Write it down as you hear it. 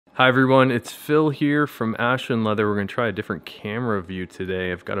Hi everyone, it's Phil here from Ashland Leather. We're going to try a different camera view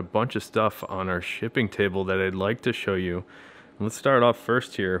today. I've got a bunch of stuff on our shipping table that I'd like to show you. Let's start off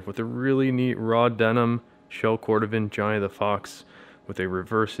first here with a really neat raw denim shell Cordovan Johnny the Fox with a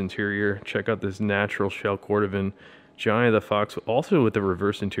reverse interior. Check out this natural shell Cordovan Johnny the Fox also with a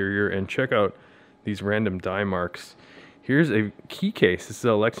reverse interior, and check out these random dye marks. Here's a key case. This is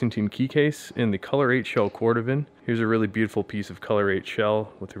a Lexington key case in the color 8 shell Cordovan. Here's a really beautiful piece of color 8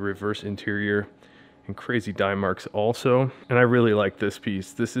 shell with a reverse interior and crazy dye marks also. And I really like this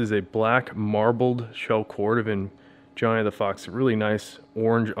piece. This is a black marbled shell Cordovan Johnny the Fox. Really nice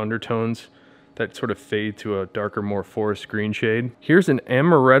orange undertones that sort of fade to a darker, more forest green shade. Here's an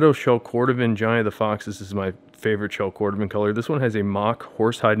amaretto shell Cordovan Johnny the Fox. This is my favorite shell Cordovan color. This one has a mock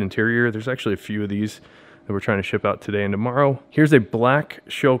horsehide interior. There's actually a few of these that we're trying to ship out today and tomorrow. Here's a black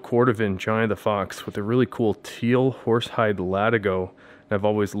shell Cordovan Johnny the Fox with a really cool teal horsehide latigo. I've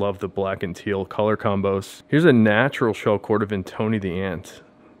always loved the black and teal color combos. Here's a natural shell Cordovan Tony the Ant,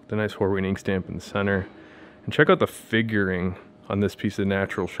 the nice Horween ink stamp in the center. And check out the figuring on this piece of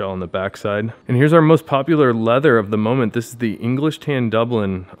natural shell on the backside. And here's our most popular leather of the moment. This is the English Tan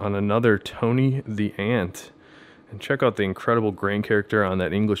Dublin on another Tony the Ant. And check out the incredible grain character on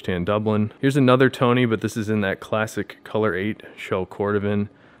that English Tan Dublin. Here's another Tony, but this is in that classic color 8 shell Cordovan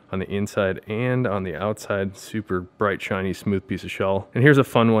on the inside and on the outside. Super bright, shiny, smooth piece of shell. And here's a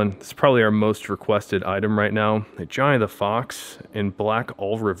fun one. This is probably our most requested item right now. A Johnny the Fox in black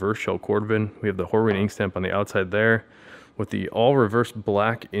all reverse shell Cordovan. We have the Horween ink stamp on the outside there with the all reverse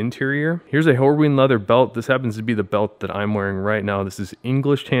black interior. Here's a Horween leather belt. This happens to be the belt that I'm wearing right now. This is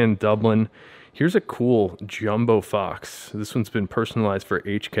English Tan Dublin. Here's a cool jumbo fox. This one's been personalized for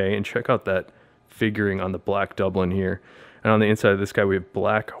HK, and check out that figuring on the black Dublin here. And on the inside of this guy, we have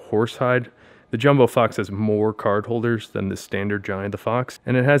black horsehide. The jumbo fox has more card holders than the standard Johnny the Fox,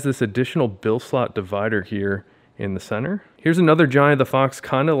 and it has this additional bill slot divider here in the center. Here's another Johnny the Fox,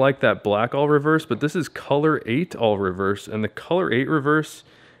 kind of like that black all reverse, but this is color 8 all reverse, and the color 8 reverse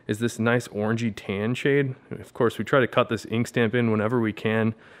is this nice orangey tan shade. Of course, we try to cut this ink stamp in whenever we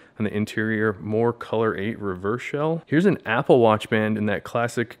can. On the interior, more color 8 reverse shell. Here's an Apple Watch band in that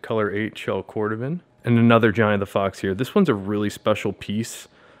classic color 8 shell Cordovan. And another Johnny the Fox here. This one's a really special piece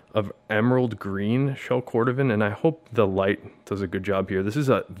of emerald green shell Cordovan, and I hope the light does a good job here. This is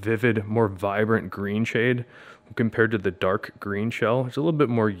a vivid, more vibrant green shade compared to the dark green shell. There's a little bit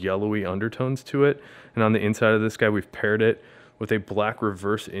more yellowy undertones to it. And on the inside of this guy, we've paired it with a black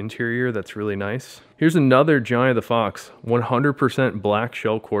reverse interior that's really nice. Here's another Johnny the Fox, 100% black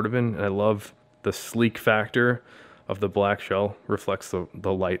shell Cordovan, and I love the sleek factor of the black shell. Reflects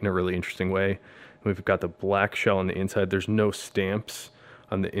the light in a really interesting way. We've got the black shell on the inside. There's no stamps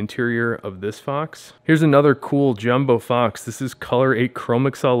on the interior of this fox. Here's another cool jumbo fox. This is color 8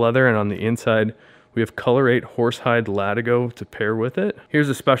 Chromexcel leather, and on the inside, we have color 8 horsehide latigo to pair with it. Here's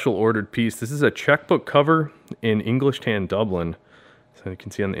a special ordered piece. This is a checkbook cover in English Tan Dublin. So you can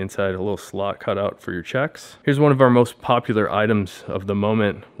see on the inside a little slot cut out for your checks. Here's one of our most popular items of the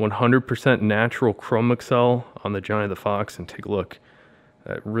moment. 100% natural Chromexcel on the Johnny the Fox. And take a look.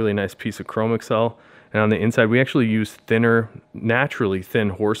 That really nice piece of Chromexcel. And on the inside, we actually use thinner, naturally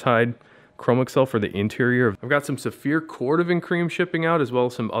thin horsehide Chromexcel for the interior. I've got some Saphir Cordovan cream shipping out, as well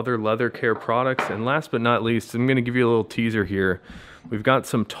as some other leather care products. And last but not least, I'm gonna give you a little teaser here. We've got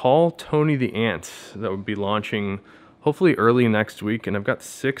some tall Tony the Ant that will be launching hopefully early next week. And I've got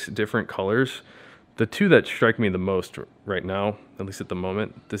 6 different colors. The 2 that strike me the most right now, at least at the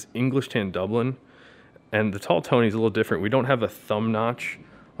moment, this English Tan Dublin and the tall Tony is a little different. We don't have a thumb notch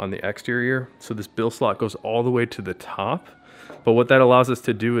on the exterior. So this bill slot goes all the way to the top. But what that allows us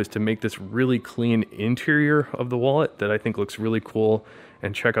to do is to make this really clean interior of the wallet that I think looks really cool.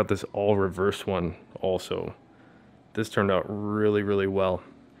 And check out this all reverse one also. This turned out really, really well.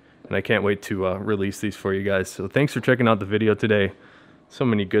 And I can't wait to release these for you guys. So thanks for checking out the video today. So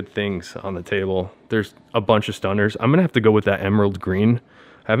many good things on the table. There's a bunch of stunners. I'm gonna have to go with that emerald green.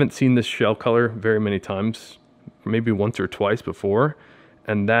 I haven't seen this shell color very many times, maybe once or twice before.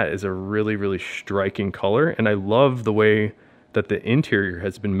 And that is a really, really striking color. And I love the way that the interior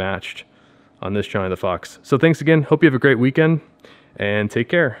has been matched on this Johnny the Fox. So thanks again. Hope you have a great weekend and take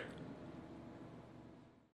care.